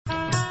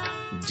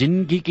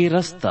जिंदगी के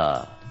रास्ता।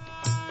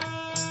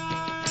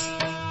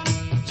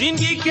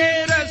 जिंदगी के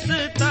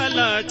रास्ता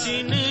ला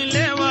चिन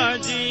लेवा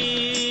जी,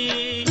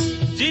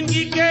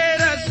 जिंदगी के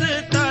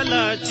रास्ता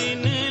ला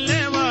चिन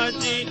लेवा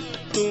जी,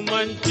 तू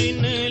मन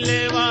चिन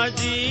लेवा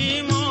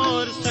जी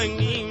मोर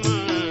संगी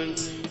मन,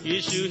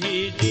 यीशु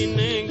ही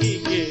जिंदगी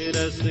के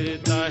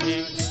रास्ता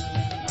है।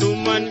 तू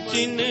मन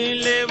चिन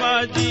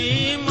लेवा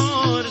जी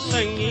मोर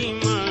संगी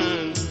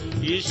मन,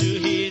 यीशु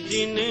ही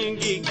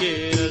जिंदगी के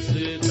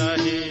रास्ता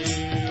है।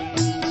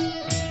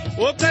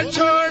 ओकर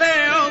छोड़े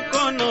ओ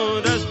कोनो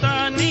रास्ता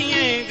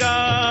निएगा,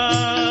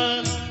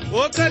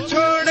 ओकर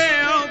छोड़े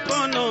ओ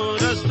कोनो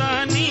रास्ता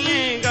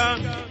निएगा,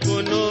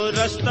 कोनो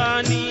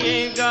रास्ता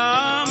निएगा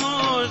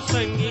मोर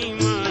संगी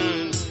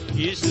मन,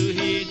 यीशु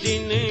ही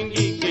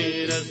जिंदगी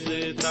के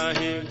रास्ता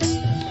है।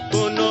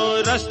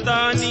 कोनो रास्ता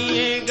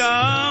निएगा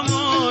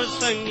मोर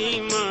संगी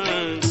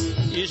मन,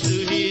 यीशु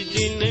ही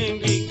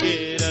जिंदगी के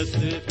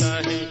रास्ता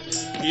है।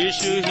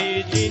 यीशु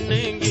ही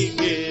जिंदगी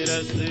के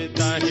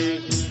रास्ता है,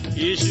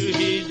 यीशु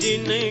ही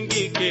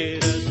जिंदगी के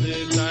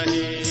रास्ता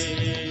है।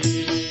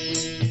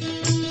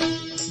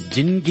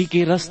 जिंदगी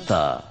के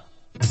रास्ता।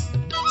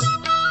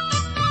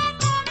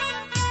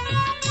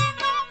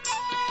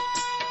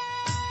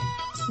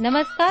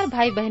 नमस्कार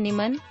भाई बहनी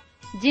मन,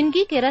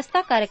 जिंदगी के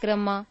रास्ता कार्यक्रम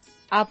में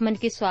आप मन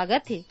के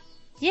स्वागत है।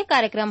 ये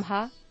कार्यक्रम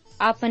हा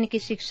आप मन की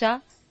शिक्षा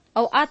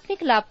और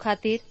आत्मिक लाभ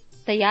खातिर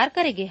तैयार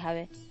करे गे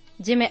हावे,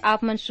 जिमे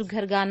आप मन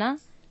सुघर गाना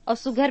और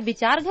सुघर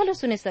विचार घलो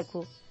सुने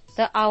सको।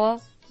 तो आओ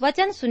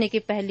वचन सुने के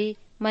पहली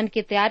मन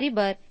के तैयारी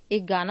बर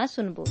एक गाना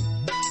सुनबो।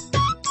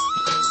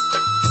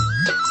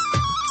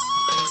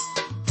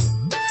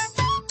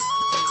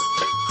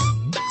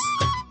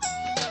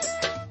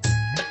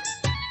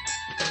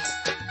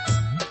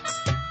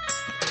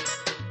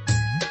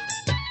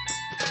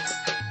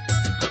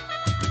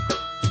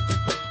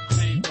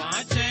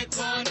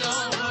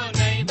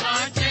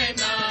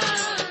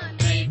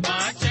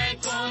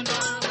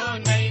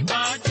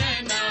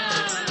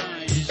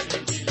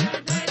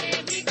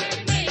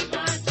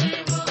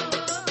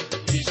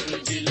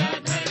 जिला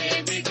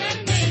घरे बिगड़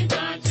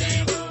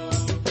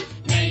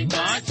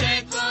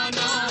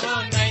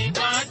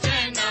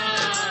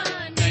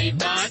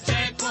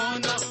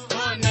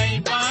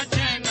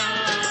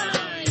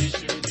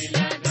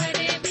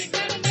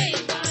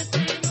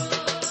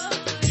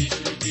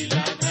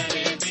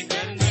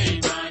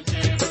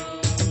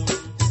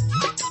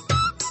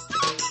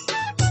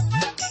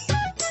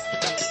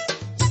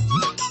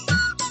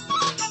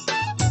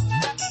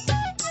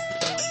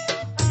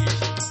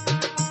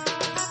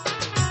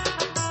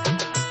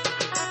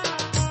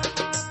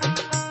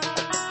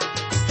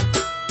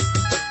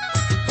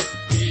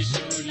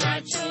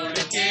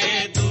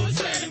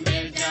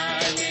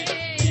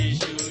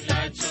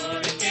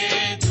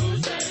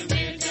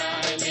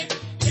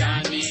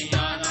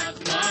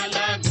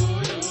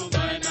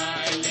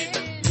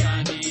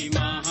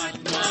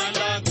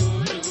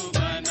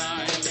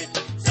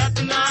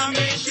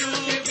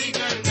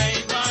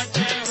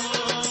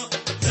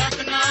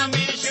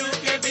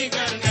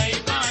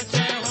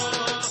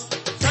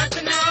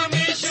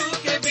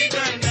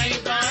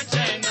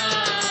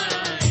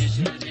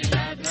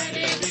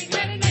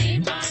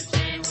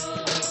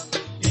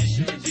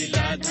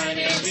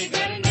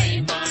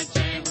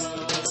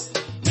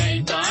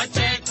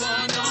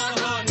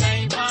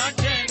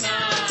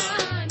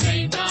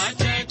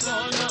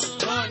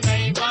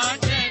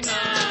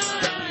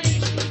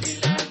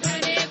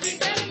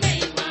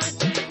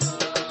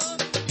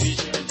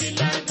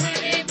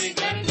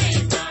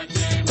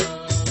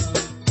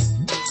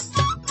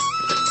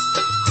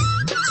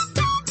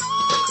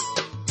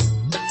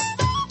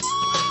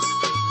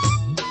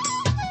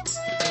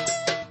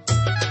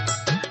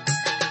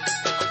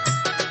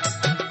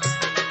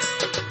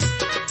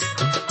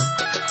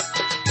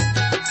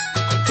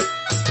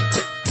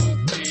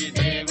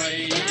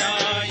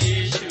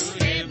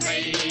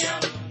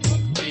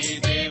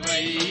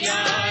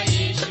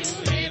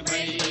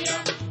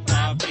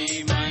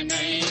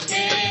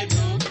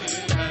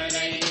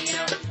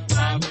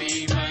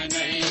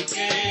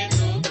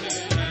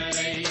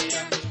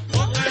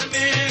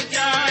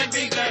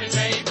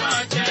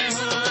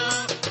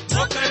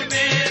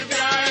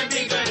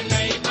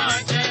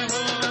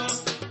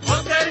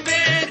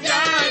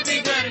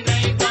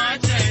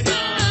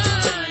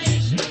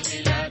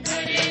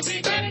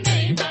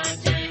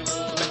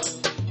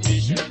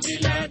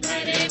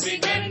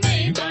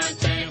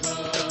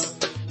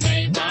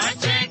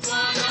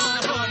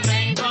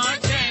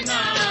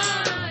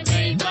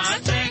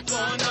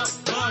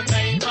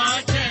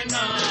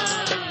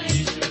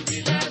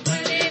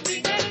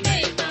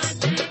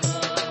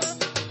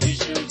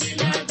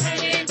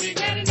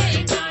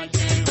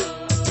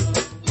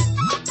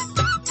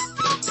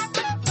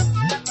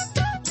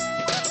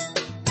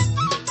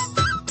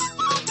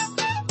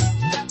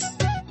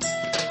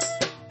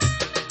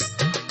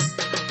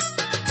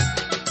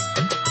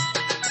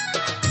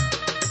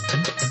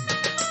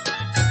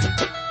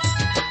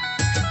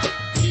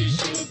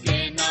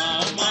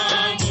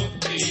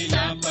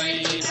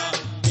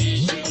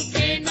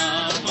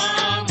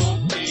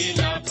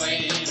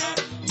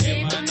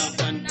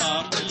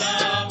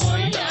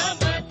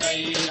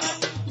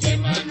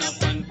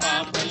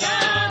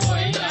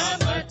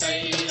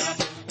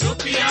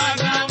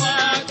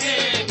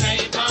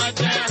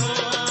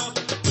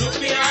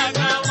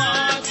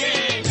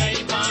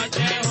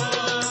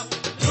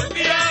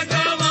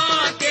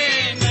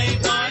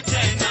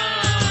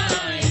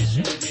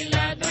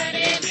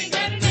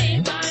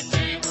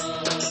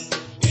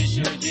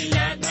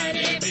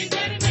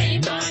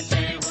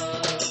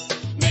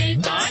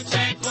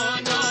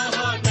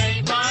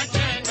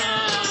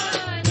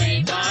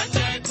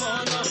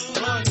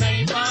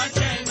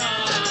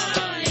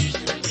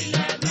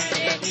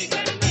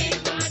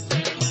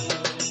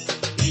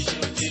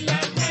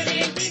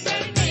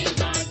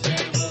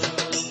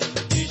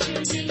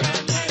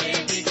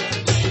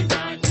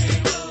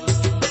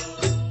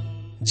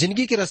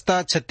जिंदगी के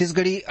रास्ता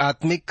छत्तीसगढ़ी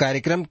आत्मिक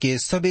कार्यक्रम के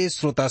सभी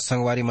श्रोता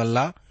संगवारी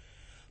मल्ला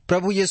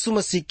प्रभु यीशु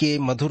मसीह के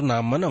मधुर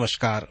नाम में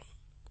नमस्कार।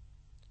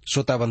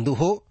 श्रोता बंधु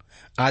हो,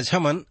 आज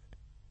हमन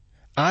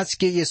आज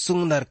के ये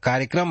सुंदर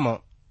कार्यक्रम में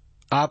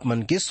आप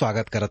मन के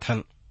स्वागत करत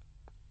हन।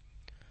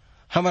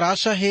 हमारा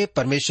आशा है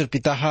परमेश्वर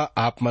पिता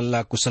आप मन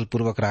ला कुशल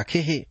पूर्वक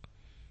राखे है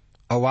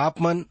और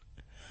आप मन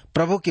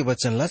प्रभु के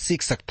वचन ला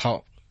सीख सकता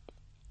हो।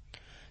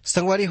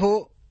 संगवारी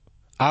हो,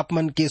 आप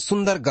मन के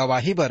सुंदर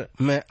गवाही बर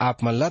मैं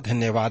आप मन ला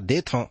धन्यवाद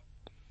देत हूं।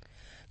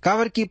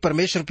 काबर की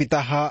परमेश्वर पिता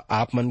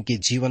आप मन के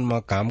जीवन में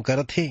काम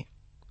करत है।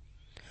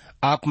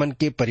 आप मन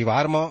के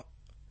परिवार में,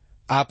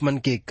 आप मन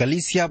के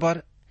कलीसिया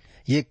बर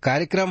ये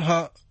कार्यक्रम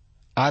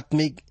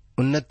आत्मिक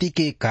उन्नति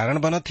के कारण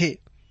बनत है।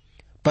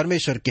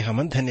 परमेश्वर के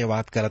हमन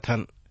धन्यवाद करत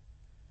हन।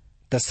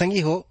 त संगी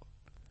हो,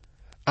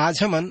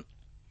 आज हमन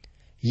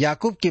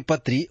याकूब के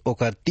पत्री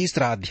ओकर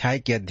 3 अध्याय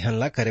के अध्ययन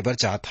ला करे बर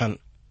चाहत हन।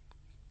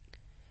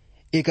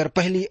 एकर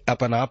पहली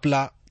अपन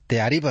आपला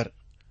तैयारी बर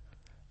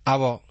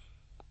आवो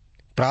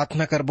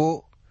प्रार्थना करबो,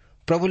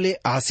 प्रभु ले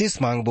आशीष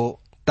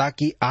मांगबो,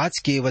 ताकि आज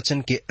के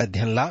वचन के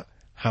अध्ययन ला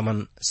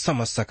हमन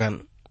समझ सकन।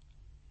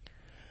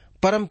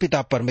 परम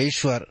पिता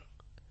परमेश्वर,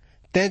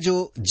 तै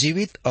जो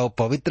जीवित और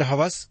पवित्र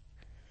हवस,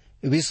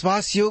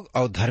 विश्वास योग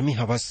और धर्मी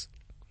हवस,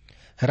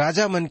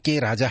 राजा मन के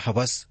राजा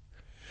हवस,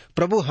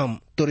 प्रभु हम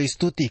तोर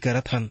स्तुति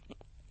करत हन।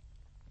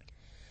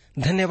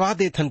 धन्यवाद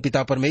देथन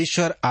पिता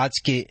परमेश्वर आज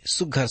के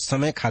सुघर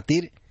समय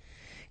खातिर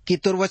कि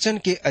तोर वचन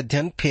के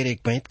अध्ययन फेर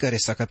एक पैंत करे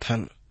सकत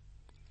हन।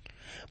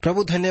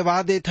 प्रभु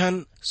धन्यवाद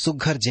देथन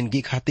सुघर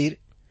जिंदगी खातिर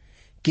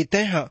कि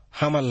तैं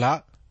हमन ला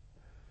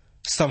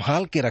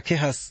संभाल के रखे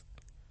हस,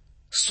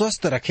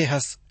 स्वस्थ रखे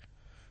हस,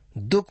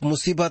 दुख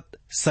मुसीबत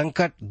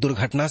संकट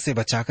दुर्घटना से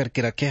बचा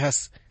करके रखे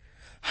हस।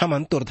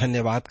 हमन तोर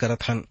धन्यवाद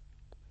करत हन।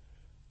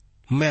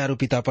 मैं अरु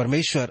पिता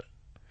परमेश्वर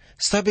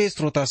सबे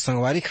श्रोता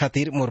संगवारी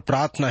खातिर मोर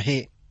प्रार्थना है,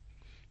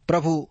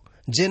 प्रभु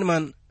जिन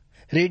मन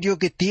रेडियो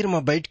के तीर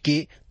में बैठ के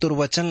तोर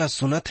वचन ला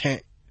सुनत हैं,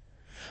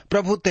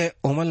 प्रभु तै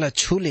ओमन ला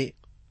छू ले।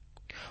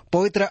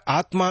 पवित्र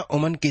आत्मा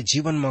ओमन के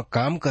जीवन में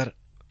काम कर,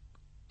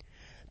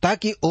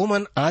 ताकि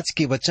ओमन आज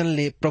के वचन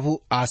ले प्रभु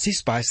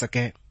आशीष पाए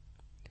सके,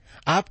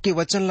 आपके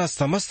वचन ला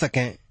समझ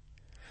सकें,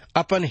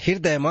 अपन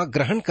हृदय में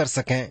ग्रहण कर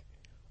सकें,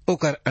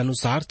 ओकर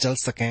अनुसार चल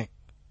सकें।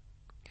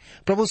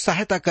 प्रभु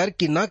सहायता कर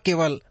कि न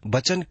केवल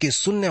वचन के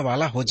सुनने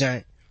वाला हो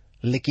जाए,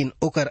 लेकिन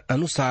ओकर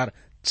अनुसार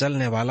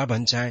चलने वाला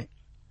बन जाए।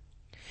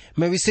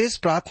 मैं विशेष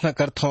प्रार्थना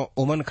करता हूं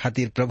ओमन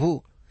खातिर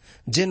प्रभु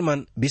जिन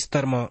मन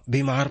बिस्तर में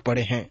बीमार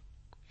पड़े हैं,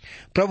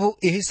 प्रभु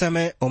यही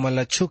समय ओमन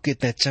ला छू के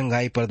तय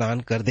चंगाई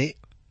प्रदान कर दे।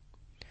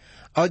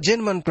 और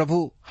जिन मन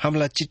प्रभु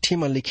हमला चिट्ठी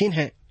में लिखीन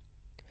है,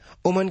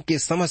 ओमन के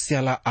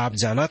समस्या ला आप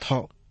जानत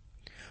हो,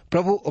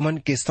 प्रभु ओमन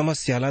के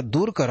समस्या ला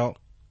दूर करो।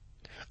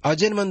 और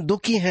जिन मन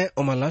दुखी हैं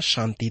ओमन ला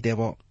शांति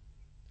देवो।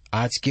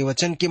 आज के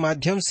वचन के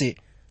माध्यम से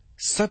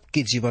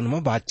सबके जीवन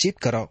में बातचीत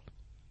करो,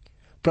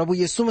 प्रभु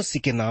यीशु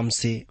मसीह के नाम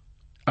से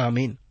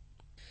आमीन।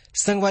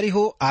 संगवारी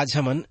हो, आज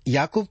हमन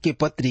याकूब के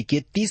पत्री के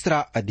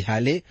 3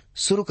 अध्याय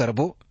शुरू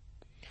करबो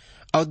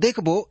और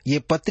देखबो ये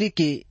पत्री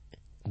के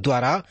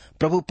द्वारा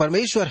प्रभु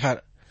परमेश्वर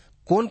हर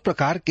कौन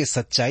प्रकार के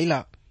सच्चाई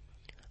ला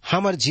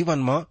हमार जीवन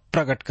में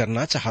प्रकट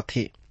करना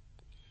चाहते।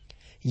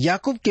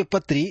 याकूब के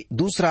पत्री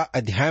 2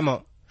 अध्याय में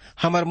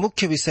हमार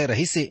मुख्य विषय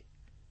रही से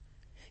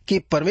कि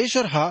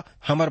परमेश्वर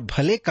हमार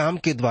भले काम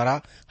के द्वारा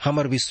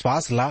हमार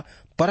विश्वास ला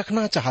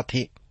परखना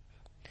चाहते।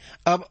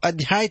 अब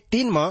अध्याय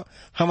 3 में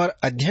हमार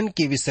अध्ययन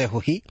के विषय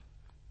होही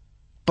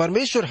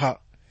परमेश्वर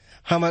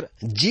हमार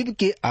जीव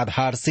के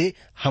आधार से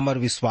हमार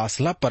विश्वास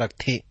ला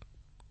परखथे।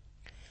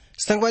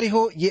 संगवारी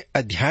हो, ये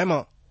अध्याय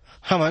में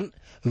हमन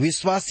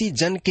विश्वासी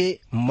जन के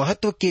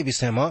महत्व के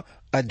विषय में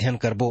अध्ययन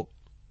करबो।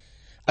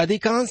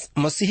 अधिकांश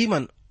मसीही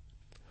मन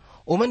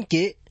ओमन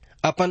के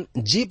अपन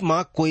जीव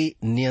में कोई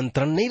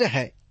नियंत्रण नहीं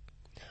रहे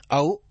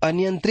और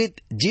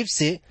अनियंत्रित जीव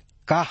से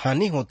का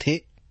हानि होथे,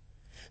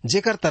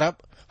 जेकर तरफ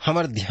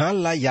हमार ध्यान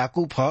ला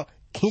याकूब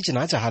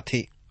खींचना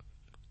चाहते।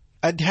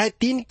 अध्याय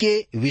 3 के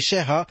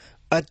विषय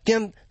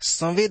अत्यंत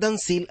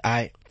संवेदनशील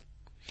आए।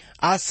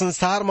 आज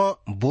संसार में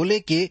बोले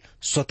के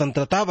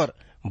स्वतंत्रता पर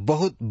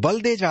बहुत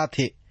बल दे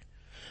जाते,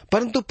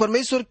 परंतु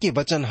परमेश्वर के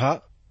वचन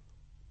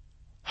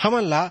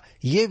हमन ला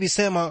ये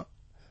विषय में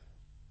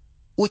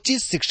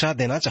उचित शिक्षा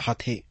देना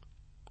चाहते।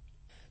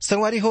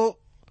 संगवारी हो,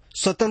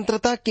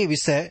 स्वतंत्रता के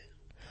विषय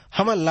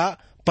हमन ला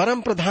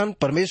परम प्रधान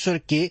परमेश्वर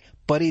के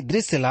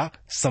परिदृश्य ला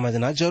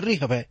समझना जरूरी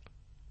है।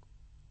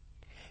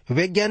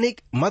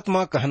 वैज्ञानिक मत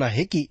में कहना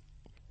है कि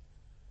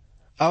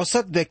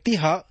औसत व्यक्ति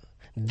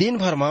दिन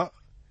भर में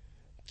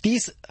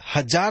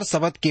 30,000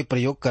 शब्द के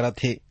प्रयोग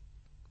करत है,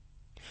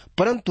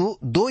 परंतु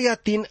 2 या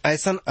 3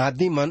 ऐसा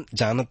आदमी मन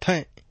जानत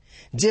हैं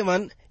जे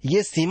मन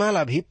ये सीमा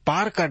ला भी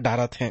पार कर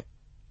डारत हैं।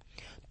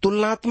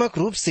 तुलनात्मक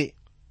रूप से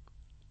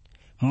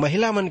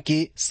महिला मन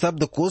के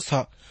शब्दकोश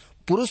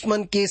पुरुष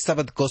मन के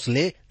शब्दकोश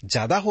ले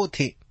ज्यादा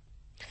होते।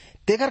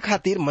 तेकर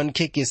खातिर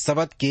मनखे के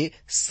शब्द के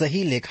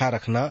सही लेखा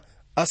रखना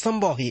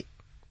असंभव है।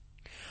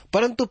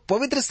 परंतु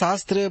पवित्र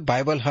शास्त्र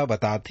बाइबल ह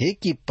बताथे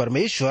कि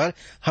परमेश्वर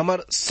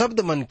हमर शब्द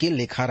मन के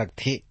लेखा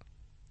रखथे,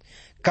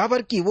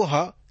 काबर कि वो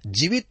ह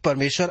जीवित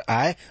परमेश्वर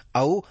आए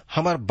और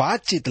हमर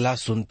बातचीत ला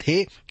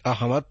सुनथे और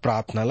हमर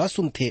प्रार्थना ला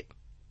सुनथे।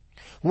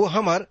 वो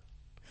हमर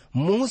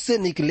मुंह से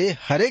निकले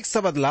हरेक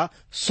शब्द ला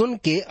सुन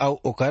के और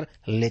ओकर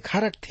लेखा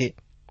रखथे।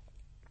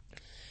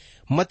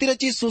 मत्ती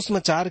रचित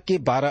सुसमाचार के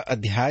 12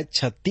 अध्याय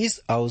 36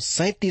 और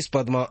 37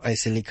 पद में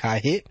ऐसे लिखा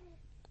है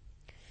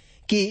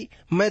कि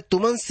मैं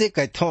तुमन से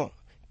कहथो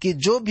कि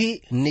जो भी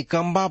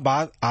निकम्बा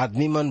बात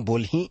आदमी मन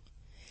बोलही,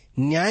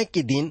 न्याय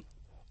के दिन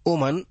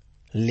ओमन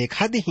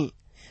लेखा देही,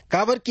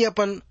 काबर कि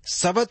अपन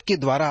शब्द के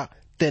द्वारा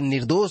ते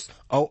निर्दोष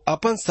और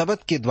अपन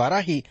शब्द के द्वारा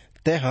ही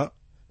ते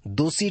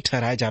दोषी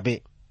ठहराए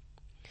जाबे।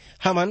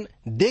 हमन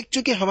देख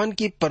चुके हमन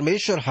की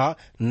परमेश्वर हा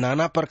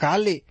नाना प्रकार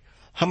ले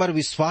हमर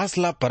विश्वास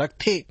ला परख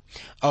थे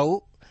और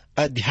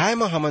अध्याय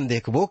में हमन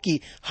देखबो कि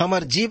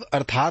हमर जीव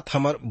अर्थात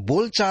हमर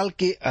बोलचाल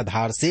के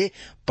आधार से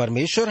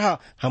परमेश्वर हा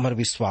हमर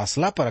विश्वास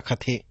ला परख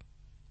थे।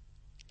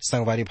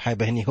 संगवारी भाई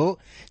बहनी हो,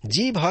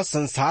 जीव हा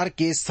संसार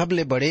के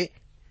सबले बड़े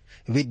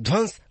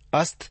विध्वंस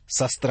अस्त्र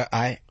शस्त्र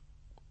आए।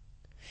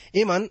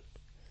 एमन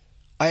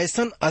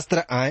ऐसन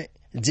अस्त्र आए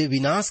जे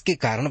विनाश के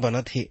कारण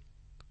बनत है।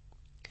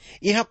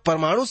 यह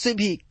परमाणु से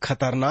भी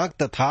खतरनाक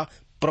तथा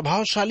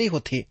प्रभावशाली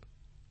होते,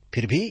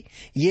 फिर भी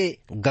ये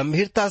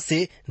गंभीरता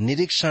से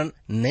निरीक्षण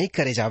नहीं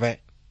करे जावे।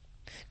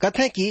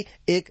 कथे कि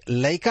एक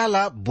लड़का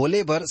ला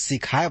बोले बर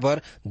सिखाए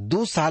बर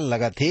 2 साल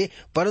लगा थे,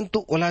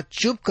 परंतु ओला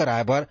चुप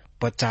कराए बर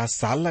 50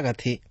 साल लगा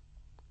थे।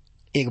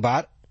 एक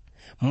बार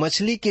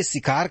मछली के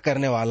शिकार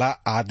करने वाला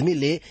आदमी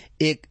ले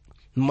एक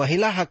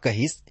महिला हा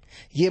कहिस,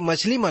 ये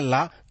मछली मन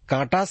ला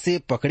कांटा से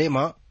पकड़े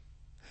में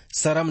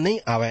शर्म नहीं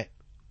आवे।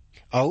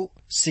 और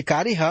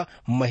शिकारी हा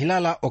महिला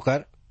ला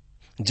ओकर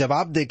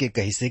जवाब दे के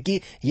कहिसे कि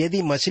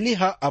यदि मछली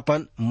हा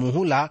अपन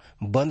मुंह ला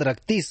बंद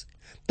रखतीस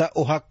त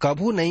ओहा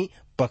कभू नहीं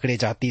पकड़े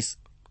जातीस।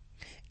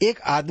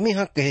 एक आदमी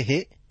हा कहे है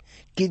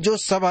कि जो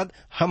शब्द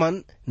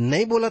हमन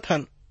नहीं बोलत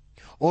हन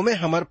ओमे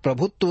हमर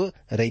प्रभुत्व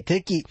रहते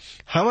कि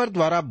हमर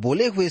द्वारा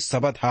बोले हुए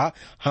शब्द हा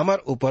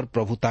हमर ऊपर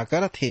प्रभुता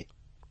करत है।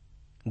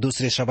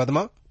 दूसरे शब्द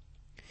में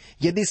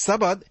यदि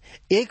शब्द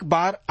एक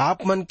बार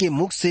आप मन के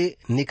मुख से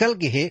निकल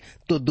गए है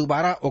तो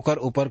दोबारा ओकर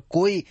ऊपर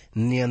कोई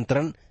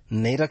नियंत्रण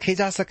नहीं रखे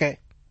जा सके।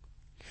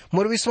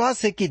 मोर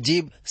विश्वास है कि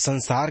जीव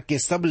संसार के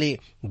सबले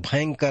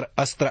भयंकर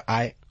अस्त्र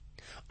आए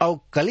और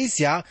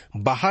कलीसिया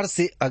बाहर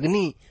से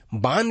अग्नि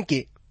बान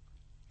के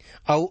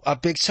और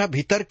अपेक्षा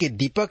भीतर के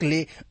दीपक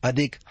ले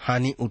अधिक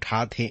हानि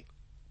उठाते।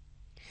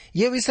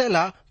 ये विषय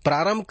ला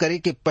प्रारंभ करे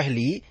के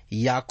पहली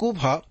याकूब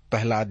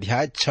पहला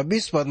अध्याय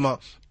 26 पद में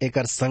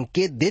एकर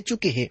संकेत दे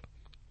चुके हैं।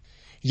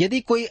 यदि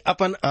कोई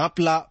अपन आप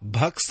ला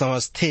भक्त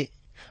समझथे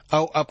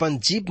और अपन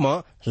जीभ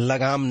में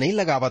लगाम नहीं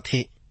लगावत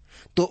है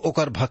तो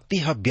ओकर भक्ति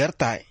ह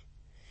व्यर्थ आए।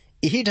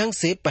 यही ढंग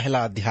से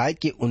पहला अध्याय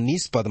के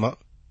 19 पद में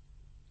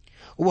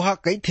वह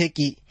कहते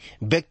कि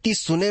व्यक्ति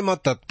सुने में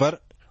तत्पर,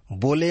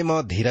 बोले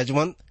में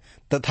धीरजवंत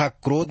तथा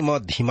क्रोध में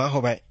धीमा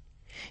होवे।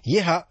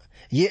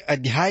 ये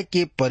अध्याय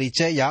के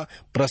परिचय या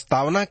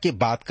प्रस्तावना के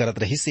बात करत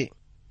रही से।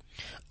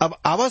 अब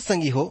आवाज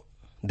संगी हो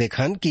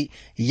देखन कि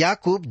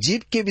याकूब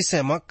जीव के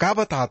विषय में का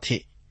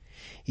बताथे।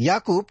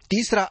 याकूब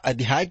 3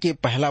 अध्याय के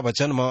पहला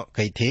वचन में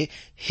कहते,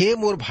 हे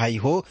मोर भाई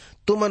हो,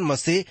 तुमन में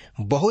से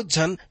बहुत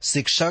जन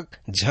शिक्षक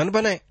जन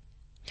बने।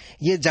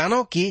 ये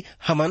जानो कि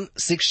हमन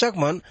शिक्षक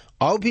मन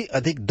और भी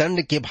अधिक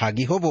दंड के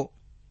भागी होबो।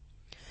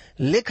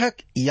 लेखक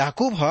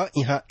याकूब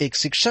यहाँ एक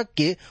शिक्षक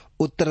के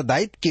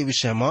उत्तरदायित्व के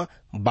विषय में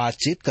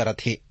बातचीत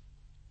करत है।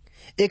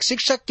 एक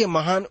शिक्षक के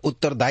महान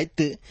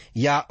उत्तरदायित्व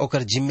या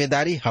ओकर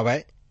जिम्मेदारी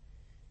हवै।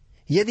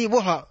 यदि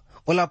वह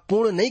ओला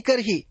पूर्ण नहीं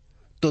करही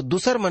तो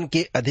दूसर मन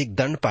के अधिक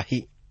दंड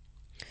पाही।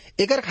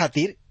 एकर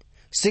खातिर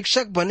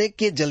शिक्षक बने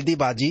के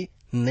जल्दीबाजी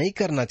नहीं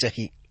करना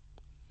चाहिए।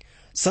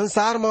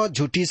 संसार में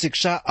झूठी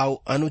शिक्षा और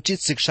अनुचित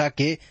शिक्षा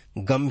के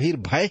गंभीर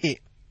भय है।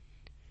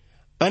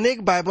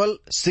 अनेक बाइबल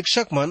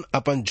शिक्षक मन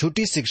अपन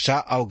झूठी शिक्षा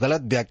और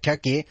गलत व्याख्या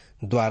के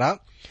द्वारा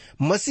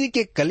मसीह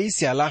के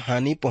कलीसिया ला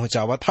हानि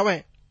पहुंचावत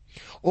हवे।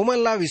 ओमन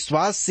ला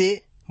विश्वास से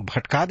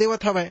भटका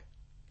देवत हवे।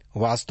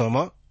 वास्तव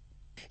में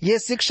ये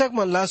शिक्षक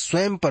मन ला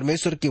स्वयं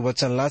परमेश्वर के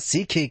वचन ला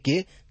सीखे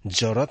के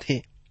जरूरत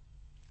है।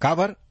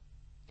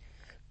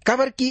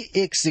 काबर की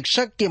एक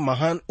शिक्षक के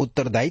महान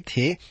उत्तरदायित्व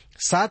है,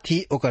 साथ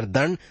ही ओकर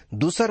दंड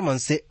दूसर मन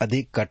से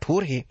अधिक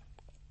कठोर है।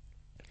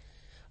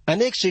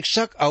 अनेक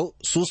शिक्षक और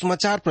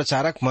सुसमाचार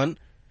प्रचारक मन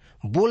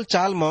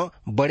बोलचाल में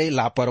बड़े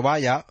लापरवाह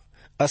या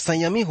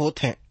असंयमी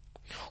होते हैं।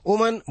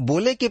 ओमन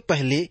बोले के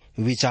पहले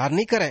विचार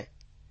नहीं करें।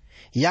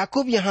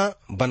 याकूब यहाँ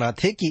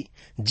बनाते कि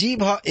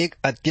जीभ एक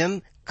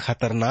अत्यंत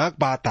खतरनाक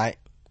बात आए,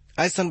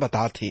 ऐसा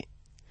बताते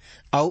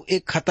और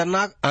एक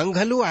खतरनाक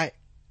अंगलू आए।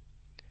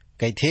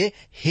 कहते,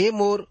 हे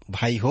मोर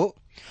भाई हो,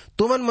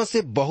 तुमन में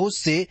से बहुत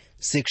से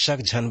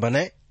शिक्षक जन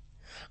बने।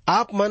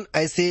 आप मन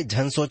ऐसे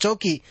जन सोचो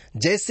कि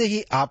जैसे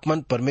ही आप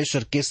मन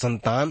परमेश्वर के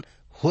संतान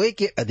होए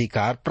के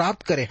अधिकार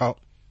प्राप्त करे हो।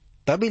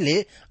 तभी ले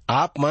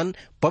आप मन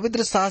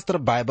पवित्र शास्त्र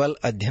बाइबल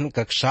अध्ययन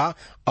कक्षा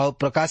और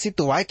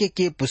प्रकाशित वाक्य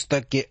के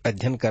पुस्तक के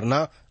अध्ययन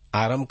करना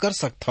आरंभ कर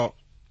सकते हो।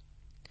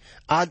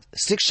 आज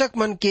शिक्षक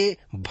मन के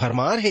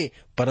भरमार है,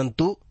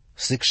 परंतु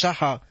शिक्षा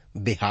हा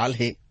बेहाल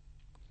है।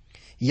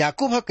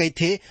 याकूब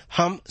कहते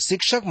हम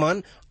शिक्षक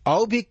मन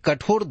और भी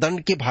कठोर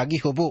दंड के भागी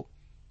होबो।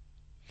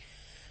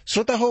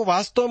 श्रोता हो,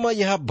 वास्तव में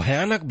यह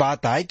भयानक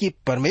बात आए कि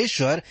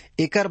परमेश्वर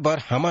एकर बर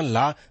हमन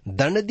ला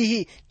दंड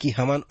दी कि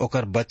हमन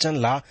ओकर वचन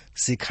ला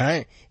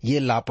सिखाएं, ये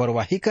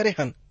लापरवाही करे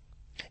हन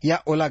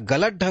या ओला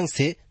गलत ढंग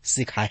से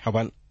सिखाए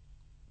हवन।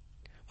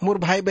 मोर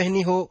भाई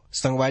बहनी हो,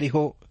 संगवारी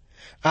हो,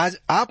 आज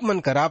आप मन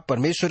करा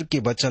परमेश्वर के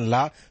वचन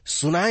ला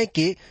सुनाए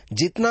के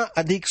जितना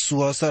अधिक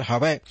सुअवसर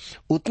हवय,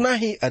 उतना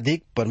ही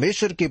अधिक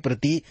परमेश्वर के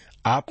प्रति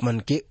आप मन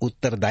के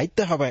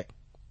उत्तरदायित्व हवय।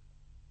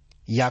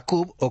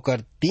 याकूब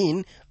ओकर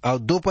 3 और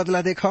 2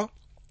 पदला देखो।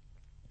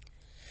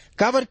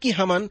 काबर की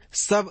हमन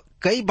सब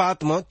कई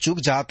बात में चूक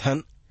जात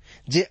हन,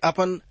 जे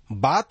अपन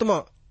बात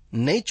में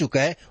नहीं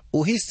चुके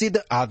वही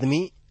सिद्ध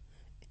आदमी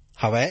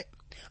हवय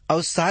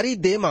और सारी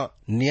देह में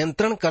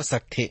नियंत्रण कर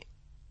सकते।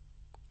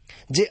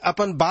 जे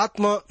अपन बात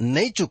में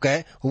नहीं चुके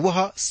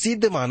वह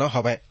सिद्ध मानव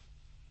हवय।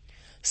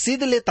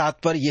 सिद्ध ले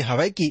तात्पर्य ये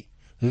हवय कि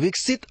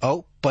विकसित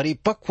और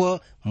परिपक्व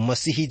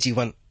मसीही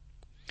जीवन।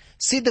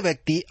 सिद्ध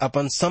व्यक्ति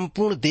अपन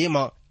संपूर्ण देह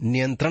में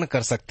नियंत्रण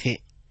कर सकते।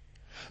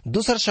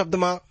 दूसर शब्द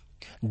में,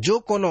 जो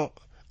कोनो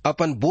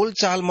अपन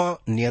बोलचाल में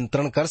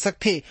नियंत्रण कर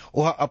सकते,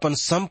 वह अपन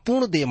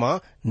संपूर्ण देह में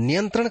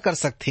नियंत्रण कर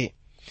सकते,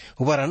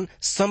 वरन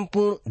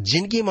संपूर्ण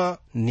जिंदगी में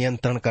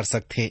नियंत्रण कर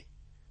सकते।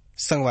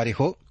 संगवारी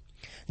हो,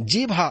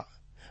 जीभ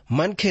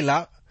मनखे ला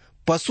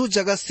पशु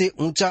जगत से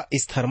ऊंचा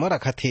स्तर में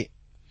रखा थे।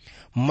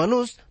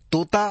 मनुष्य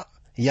तोता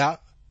या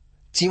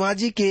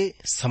चिमाजी के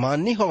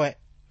समान नहीं होवे।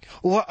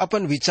 वह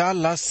अपन विचार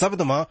ला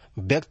शब्द में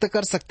व्यक्त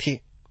कर सकते,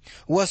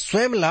 वह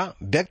स्वयं ला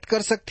व्यक्त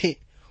कर सकते,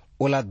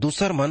 ओला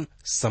दूसर मन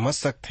समझ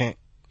सकते।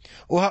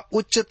 वह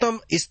उच्चतम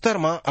स्तर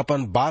में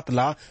अपन बात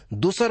ला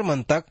दूसर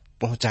मन तक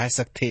पहुंचाए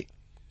सकते।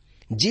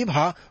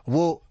 जीभा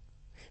वो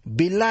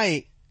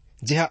बिल्लाए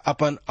जहा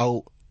अपन औ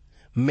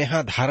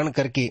मेहा धारण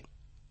करके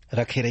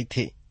रखे रही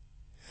थे।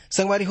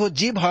 संगवारी हो,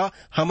 जीभा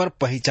हमर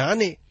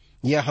पहचाने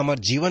या हमर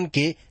जीवन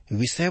के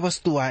विषय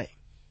वस्तु आए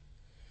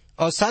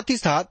और साथ ही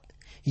साथ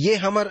ये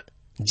हमर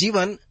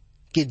जीवन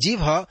के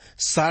जीभा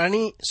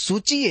सारणी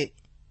सूची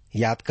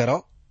याद करो।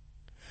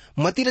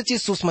 मती रची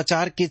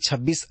सुसमाचार के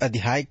 26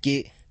 अध्याय के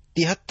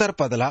 73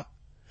 पदला,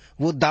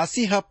 वो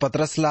दासी हा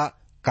पतरसला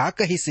का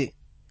कही से,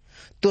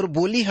 तुर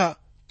बोली हा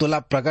तोला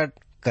प्रकट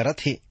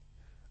करत है।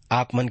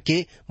 आप मन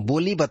के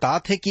बोली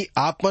बातात है कि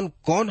आप मन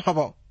कौन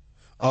हवो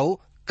और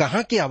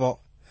कहाँ के आवो।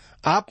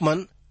 आप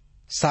मन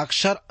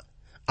साक्षर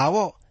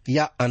आवो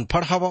या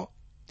अनपढ़ हवो,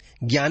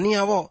 ज्ञानी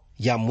आवो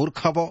या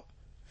मूर्ख हवो,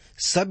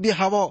 सभ्य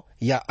हवो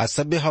या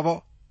असभ्य हवो,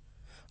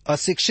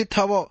 अशिक्षित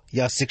हवो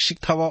या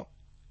शिक्षित हवो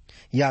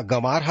या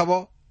गंवार हवो,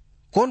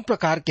 कौन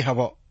प्रकार के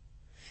हवो,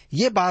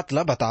 ये बात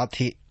ला बातात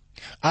है।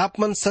 आप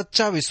मन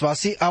सच्चा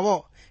विश्वासी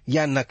आवो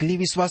या नकली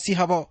विश्वासी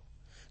हवो,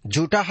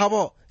 झूठा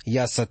हवो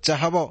या सच्चा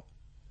हवो,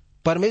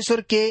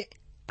 परमेश्वर के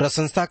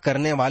प्रशंसा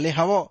करने वाले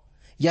हवो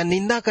या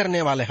निंदा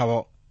करने वाले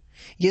हवो।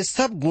 ये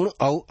सब गुण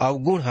और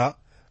अवगुण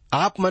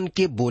आप मन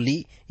के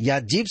बोली या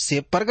जीभ से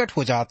प्रकट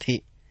हो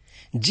जाते।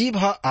 जीभ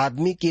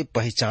आदमी के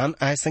पहचान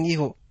आए संगी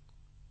हो।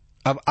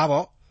 अब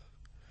आवो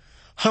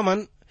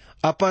हमन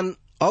अपन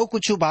और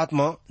कुछ बात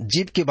में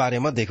जीभ के बारे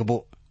में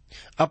देखबो।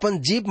 अपन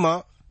जीभ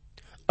में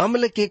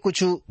अम्ल के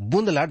कुछ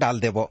बूंदला डाल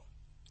देबो।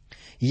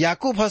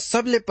 याकूब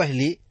सबले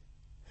पहली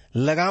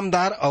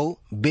लगामदार और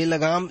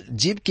बेलगाम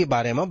जीभ के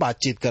बारे में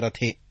बातचीत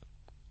करत है।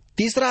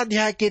 3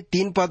 अध्याय के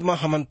 3 पद में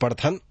हमन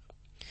पढ़थन,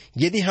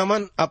 यदि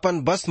हमन अपन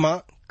बस में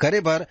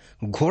करे बर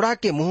घोड़ा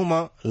के मुंह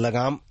में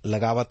लगाम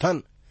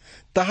लगावथन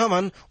त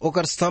हमन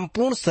ओकर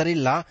संपूर्ण शरीर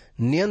ला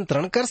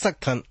नियंत्रण कर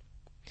सकथन।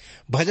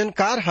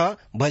 भजनकार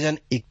भजन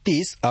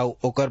 31 और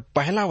ओकर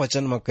पहला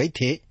वचन में कही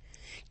थे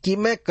कि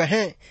मैं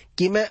कहें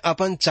कि मैं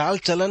अपन चाल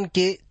चलन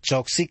के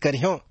चौकसी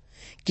करियो,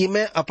 कि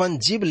मैं अपन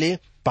जीभ ले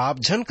पाप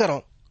झन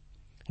करो,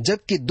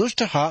 जबकि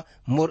दुष्ट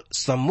मोर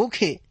सम्मुख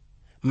है,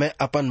 मैं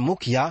अपन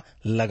मुख या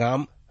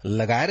लगाम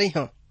लगाए रही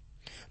हूं।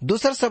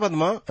 दूसर शब्द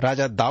में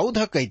राजा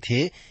दाऊद कही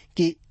थे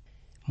कि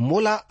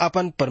मोला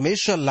अपन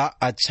परमेश्वर ला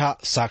अच्छा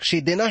साक्षी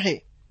देना है,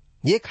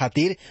 ये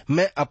खातिर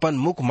मैं अपन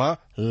मुख में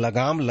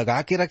लगाम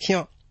लगा के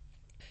रखियो।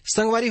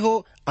 संगवारी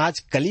हो, आज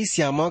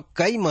कलीसिया में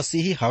कई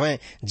मसीही हवे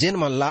जिन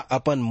मन ला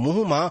अपन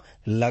मुंह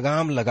में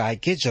लगाम लगाए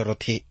के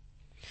जरूरत है।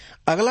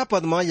 अगला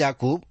पद में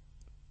याकूब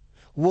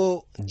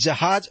वो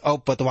जहाज और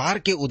पतवार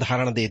के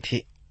उदाहरण दे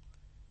थे।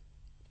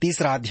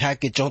 3 अध्याय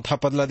के 4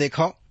 पद ला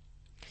देखो।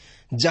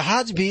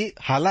 जहाज भी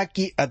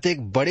हालांकि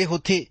अतेक बड़े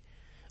होते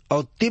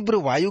और तीव्र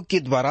वायु के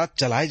द्वारा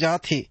चलाए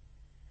जाते,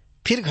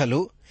 फिर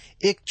घलो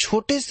एक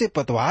छोटे से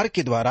पतवार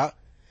के द्वारा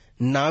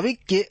नाविक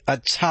के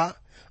अच्छा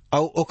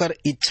और ओकर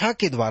इच्छा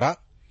के द्वारा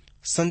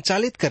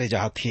संचालित करे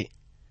जाते।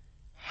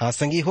 हाँ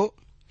संगी हो,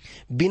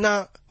 बिना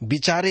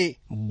विचारे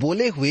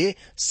बोले हुए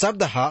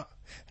शब्द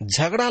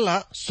झगड़ा ला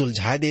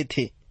सुलझाए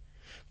देते।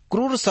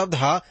 क्रूर शब्द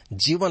हा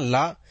जीवन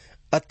ला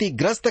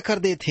अतिग्रस्त कर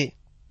दे थे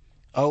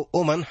और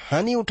ओमन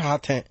हानि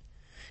उठात हैं।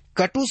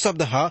 कटु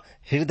शब्द हा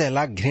हृदय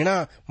ला घृणा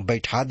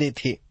बैठा दे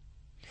थे।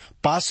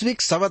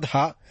 पाश्विक शब्द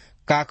हा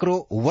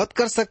काकरो वध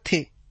कर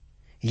सकते।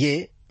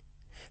 ये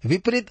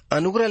विपरीत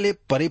अनुग्रह ले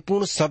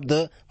परिपूर्ण शब्द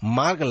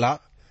मार्ग ला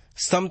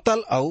समतल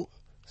और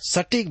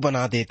सटीक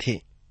बना दे थे।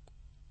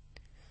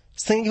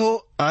 संघो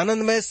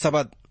आनंदमय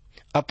शब्द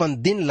अपन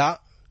दिन ला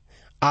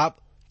आप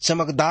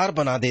चमकदार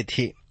बना दे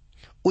थे।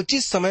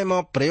 उचित समय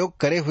में प्रयोग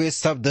करे हुए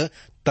शब्द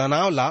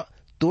तनाव ला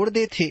तोड़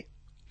दे थे।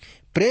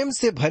 प्रेम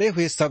से भरे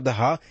हुए शब्द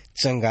हा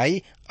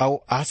चंगाई और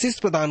आशीष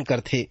प्रदान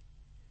करते।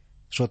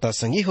 श्रोता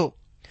संगी हो,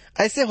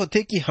 ऐसे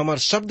होते कि हमार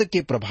शब्द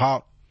के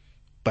प्रभाव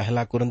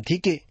पहला कुरिन्थी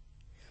के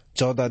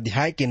 14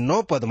 अध्याय के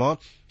 9 पद में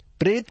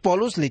प्रेरित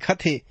पौलुस लिखा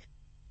थे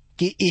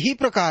कि यही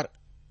प्रकार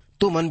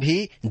तुमन भी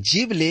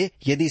जीव ले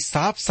यदि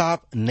साफ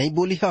साफ नहीं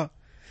बोली हा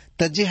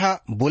त जेहा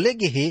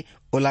बोलेगे हे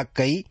ओला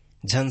कई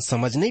झन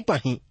समझ नहीं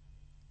पाही।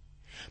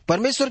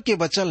 परमेश्वर के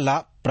वचन ला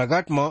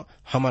प्रगट में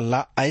हमन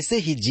ला ऐसे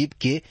ही जीव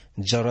के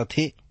जरूरत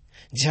है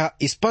जहाँ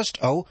स्पष्ट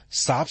और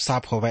साफ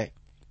साफ होवे,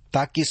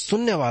 ताकि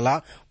सुनने वाला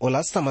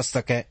ओला समझ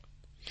सके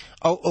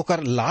और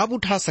ओकर लाभ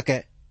उठा सके।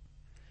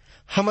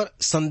 हमर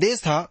संदेश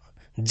था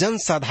जन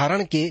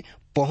साधारण के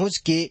पहुंच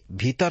के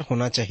भीतर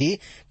होना चाहिए,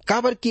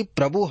 काबर की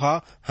प्रभु हा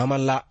हमन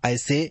ला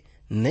ऐसे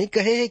नहीं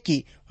कहे है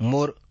कि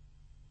मोर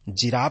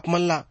जिराफ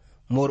मल्ला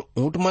मोर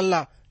ऊंट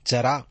मल्ला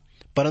चरा,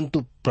 परंतु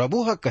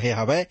प्रभु हा कहे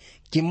हवे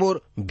कि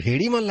मोर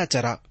भेड़ी मल्ला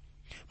चरा,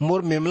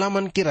 मोर मेमला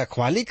मन की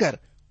रखवाली कर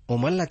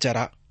ओमल्ला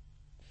चरा।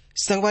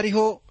 संगवारी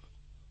हो,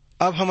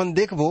 अब हमन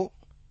देखबो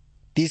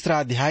 3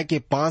 अध्याय के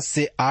 5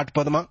 से 8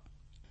 पद में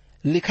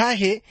लिखा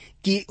है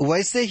कि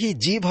वैसे ही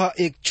जीभ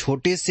एक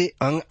छोटे से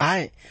अंग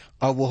आए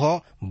और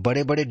वह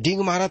बड़े बड़े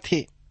डिंग मारा थे।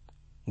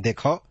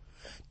 देखो,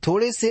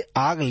 थोड़े से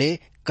आग ले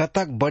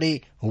कतक बड़े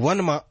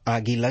वन में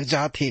आगी लग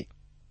जाते।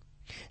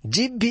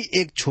 जीभ भी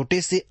एक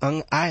छोटे से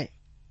अंग आए।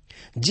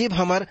 जीभ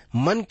हमार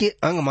मन के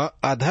अंग में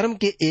अधर्म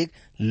के एक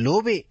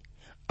लोबे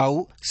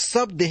और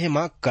सब देह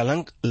में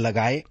कलंक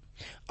लगाए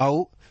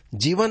और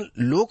जीवन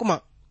लोक में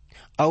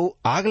और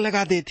आग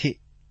लगा दे थे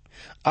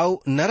और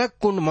नरक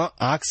कुंड में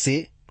आग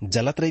से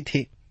जलत रही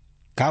थे।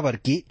 काबर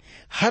की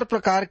हर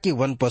प्रकार के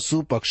वन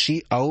पशु पक्षी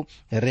और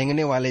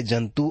रेंगने वाले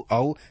जंतु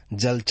और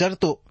जलचर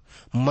तो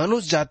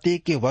मनुष्य जाति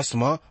के वश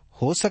में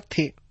हो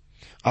सकते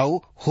और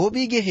हो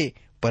भी गए है,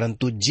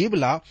 परंतु जीव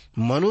ला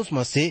मनुष्य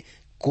में से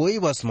कोई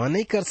वश में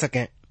नहीं कर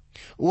सके।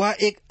 वह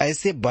एक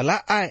ऐसे बला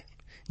आए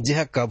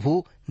जह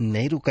कभू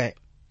नहीं रुके।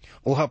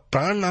 वह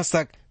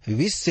प्राणनाशक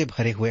विष से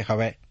भरे हुए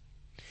हवे।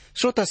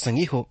 श्रोता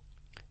संगी हो,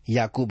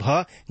 याकूब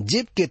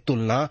जीव के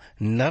तुलना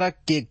नरक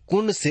के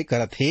कुंड से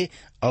करत है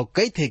और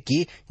कहते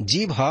कि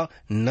जीव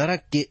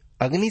नरक के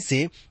अग्नि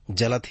से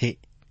जलत है।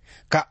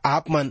 का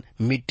आप मन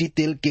मिट्टी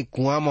तेल के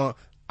कुआं में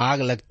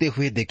आग लगते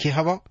हुए देखे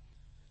हवा?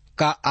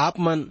 का आप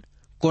मन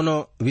कोनो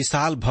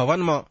विशाल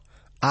भवन में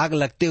आग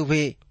लगते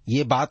हुए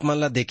ये बात मन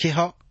ला देखे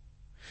हो?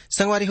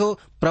 संगवारी हो,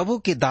 प्रभु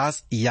के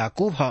दास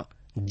याकूब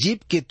जीव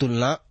के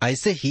तुलना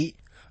ऐसे ही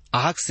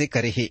आग से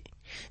करे है,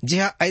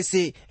 जहाँ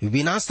ऐसे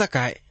विनाशक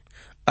आए।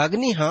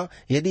 अग्नि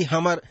यदि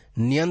हमार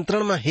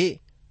नियंत्रण में है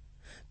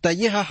तो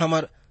यह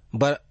हमार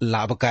बर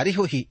लाभकारी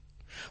हो ही,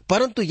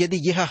 परंतु यदि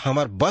यह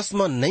हमार बस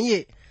में नहीं है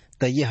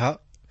तो यह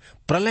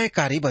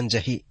प्रलयकारी बन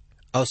जही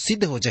और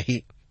सिद्ध हो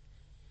जही।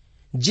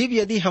 जीव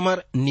यदि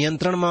हमार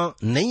नियंत्रण में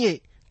नहीं है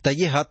तो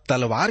यह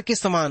तलवार के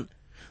समान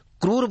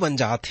क्रूर बन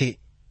जाते।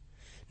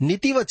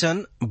 नीति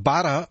वचन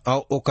 12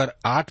 और ओकर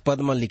 8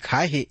 पद में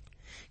लिखाए है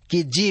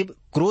कि जीव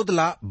क्रोध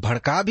ला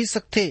भड़का भी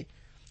सकते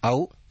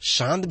और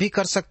शांत भी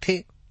कर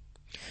सकते।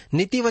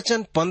 नीति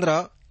वचन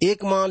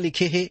 15:1 में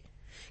लिखे है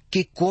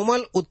कि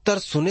कोमल उत्तर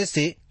सुने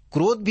से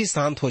क्रोध भी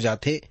शांत हो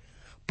जाते,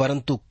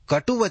 परंतु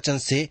कटु वचन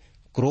से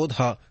क्रोध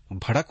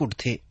भड़क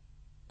उठते।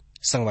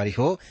 संगवारी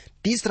हो,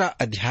 3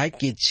 अध्याय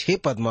के 6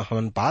 पद में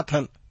हम पात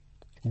हन,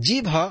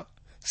 जीभ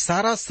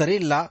सारा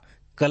शरीर ला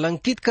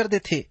कलंकित कर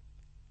देते।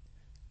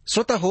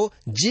 श्रोता हो,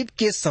 जीव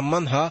के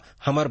संबंध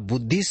हमार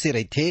बुद्धि से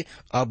रहते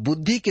और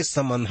बुद्धि के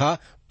संबंध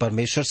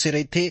परमेश्वर से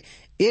रहते।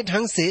 ए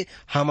ढंग से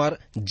हमार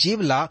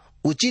जीव ला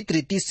उचित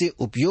रीति से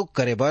उपयोग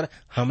करे बर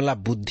हमला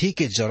बुद्धि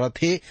के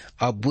जरूरत है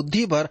और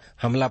बुद्धि बर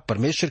हमला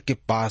परमेश्वर के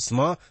पास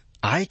में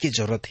आए के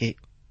जरूरत है।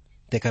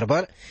 तेकर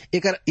बर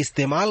एकर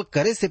इस्तेमाल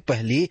करे से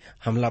पहले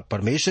हमला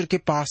परमेश्वर के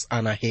पास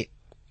आना है।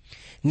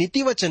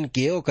 नीति वचन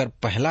के ओकर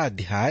 1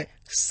 अध्याय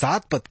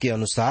 7 पद के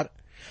अनुसार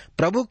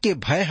प्रभु के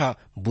भय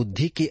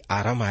बुद्धि के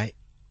आराम आए।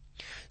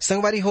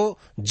 संगवारी हो,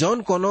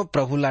 जौन कोनो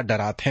प्रभु ला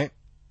डरात हैं,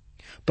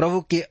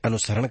 प्रभु के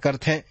अनुसरण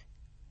करते हैं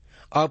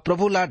और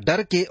प्रभु ला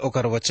डर के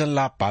ओकर वचन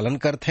ला पालन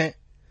करते हैं,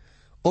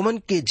 ओमन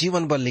के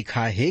जीवन पर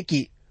लिखा है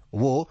कि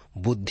वो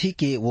बुद्धि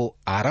के वो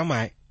आराम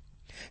आए।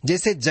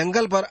 जैसे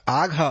जंगल पर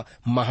आग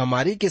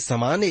महामारी के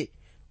समान है,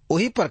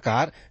 वही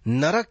प्रकार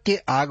नरक के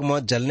आग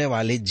में जलने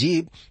वाले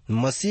जीव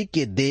मसीह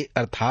के देह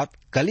अर्थात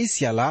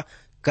कलीसिया ला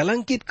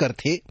कलंकित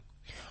करते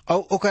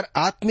और ओकर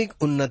आत्मिक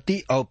उन्नति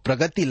और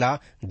प्रगति ला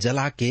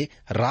जला के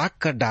राख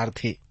कर डार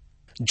थे।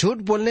 झूठ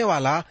बोलने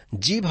वाला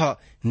जीभ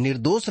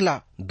निर्दोष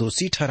ला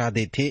दोषी ठहरा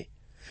देथे,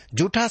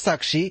 झूठा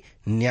साक्षी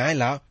न्याय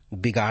ला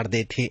बिगाड़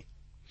देथे।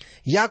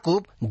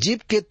 याकूब जीभ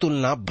के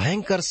तुलना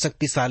भयंकर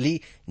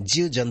शक्तिशाली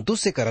जीव जंतु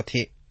से करत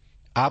हे।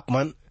 आप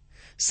मन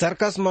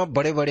सर्कस में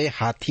बड़े बड़े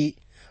हाथी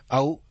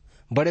और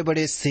बड़े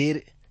बड़े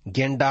शेर,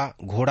 गेंडा,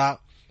 घोड़ा,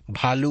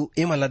 भालू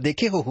एमला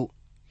देखे हो।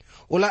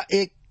 ओला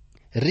एक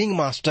रिंग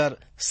मास्टर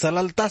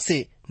सरलता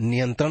से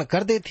नियंत्रण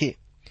कर देथे,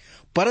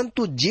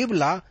 परंतु जीभ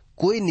ला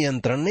कोई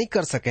नियंत्रण नहीं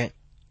कर सके।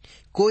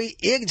 कोई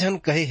एक जन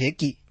कहे है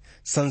कि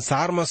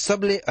संसार में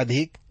सबले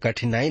अधिक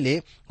कठिनाई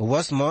ले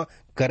वश में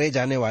करे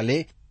जाने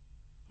वाले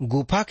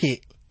गुफा के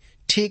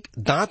ठीक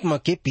दांत में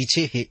के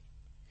पीछे है।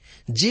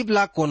 जीभ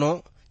ला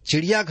कोनो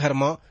चिड़िया घर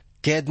में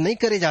कैद नहीं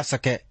करे जा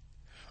सके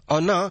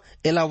और न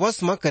एला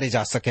वश में करे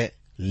जा सके,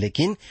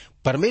 लेकिन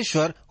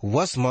परमेश्वर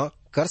वश में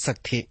कर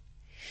सकते।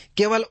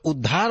 केवल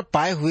उद्धार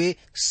पाए हुए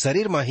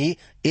शरीर में ही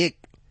एक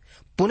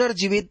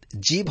पुनर्जीवित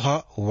जीव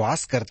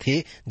वास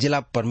करथे, जिला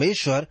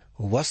परमेश्वर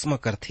वश में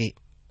करथे।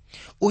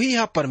 उही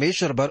हा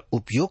परमेश्वर बर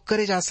उपयोग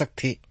करे जा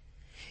सकथे।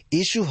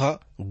 यीशु ह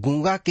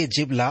गूंगा के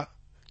जीभ ला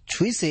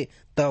छुई से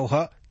त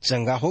वह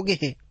चंगा हो गए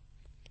हे।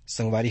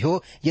 संगवारी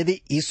हो,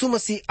 यदि यीशु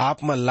मसीह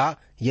आप मन ला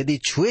यदि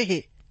छुए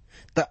हे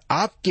त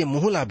आपके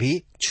मुंह ला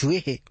भी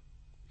छुए हे,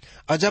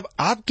 और जब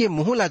आपके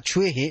मुंह ला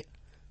छुए हे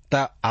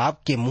त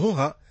आपके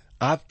मुंह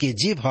आपके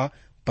जीभ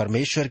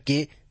परमेश्वर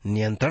के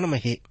नियंत्रण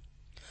में है।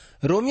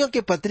 रोमियो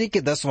के पत्री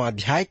के 10वां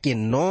अध्याय के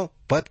 9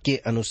 पद के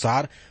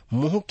अनुसार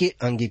मुंह के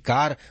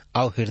अंगीकार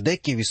और हृदय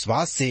के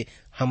विश्वास से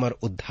हमर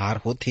उद्धार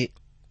होथे।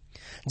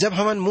 जब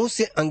हमन मुंह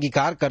से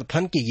अंगीकार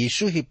करथन कि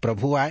यीशु ही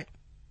प्रभु आए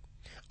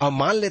और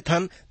मान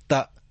लेथन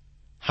त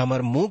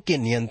हमर मुंह के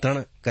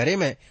नियंत्रण करे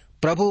में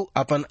प्रभु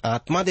अपन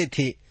आत्मा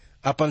देथे,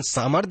 अपन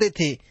सामर्थ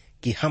देथे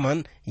कि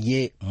हमन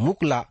ये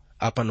मुख ला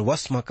अपन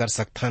वश में कर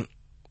सकथन।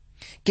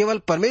 केवल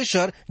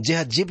परमेश्वर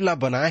जेह जीभ ला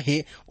बनाए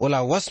हे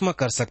ओला वश में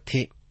कर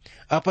सकथे।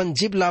 अपन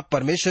जीभ ला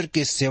परमेश्वर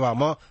के सेवा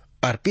में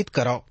अर्पित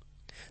करो,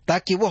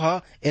 ताकि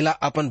वह एला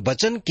अपन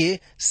वचन के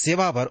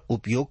सेवा पर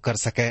उपयोग कर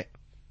सके।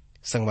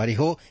 संगवारी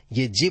हो,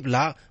 ये जीभ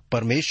ला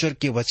परमेश्वर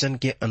के वचन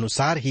के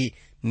अनुसार ही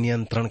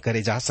नियंत्रण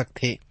करे जा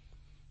सकथे।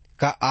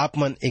 का आप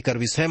मन एकर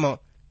विषय में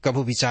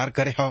कभू विचार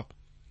करे हो?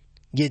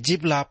 ये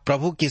जीभ ला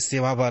प्रभु की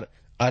सेवा पर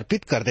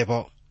अर्पित कर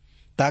देबो,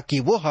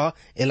 ताकि वह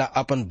एला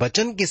अपन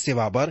वचन की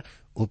सेवा पर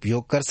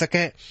उपयोग कर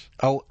सके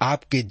और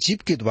आपके जीभ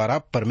के द्वारा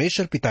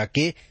परमेश्वर पिता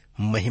के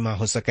महिमा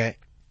हो सके।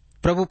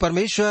 प्रभु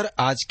परमेश्वर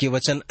आज के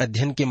वचन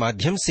अध्ययन के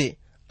माध्यम से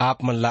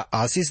आप मन ला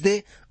आशीष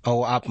दे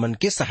और आप मन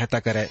के सहायता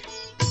करे।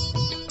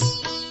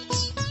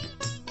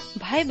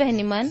 भाई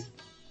बहनी मन,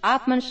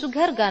 आप मन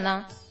सुघर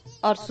गाना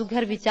और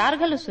सुघर विचार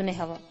घलो सुने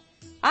हवा।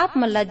 आप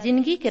मन ला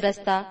जिंदगी के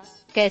रास्ता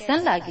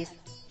कैसन लागिस?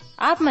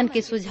 आप मन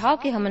के सुझाव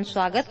के हमन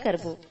स्वागत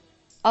करबो।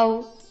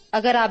 और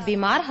अगर आप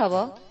बीमार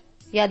हवा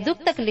या दुख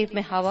तकलीफ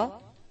में हवा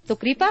तो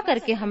कृपा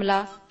करके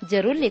हमला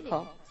जरूर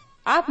लिखो।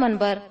 आप मन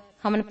बर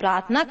हमन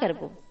प्रार्थना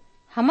करबो।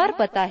 हमार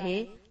पता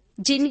है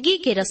जिंदगी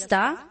के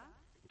रास्ता,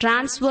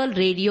 Transworld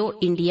radio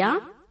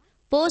India,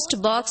 post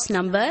box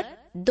number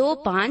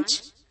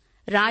 25,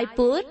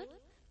 Raipur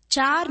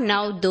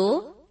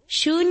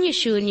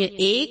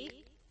 492001,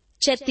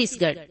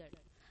 Chhattisgarh.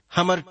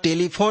 हमर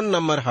टेलीफोन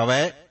नंबर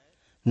हवै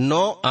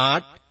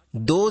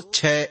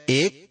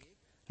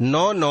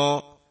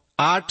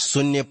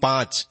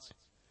 9826199805।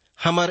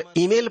 हमर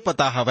ईमेल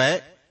पता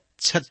हवै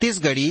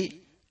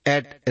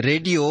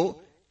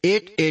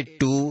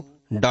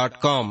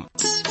छत्तीसगढ़ी@radio882.com।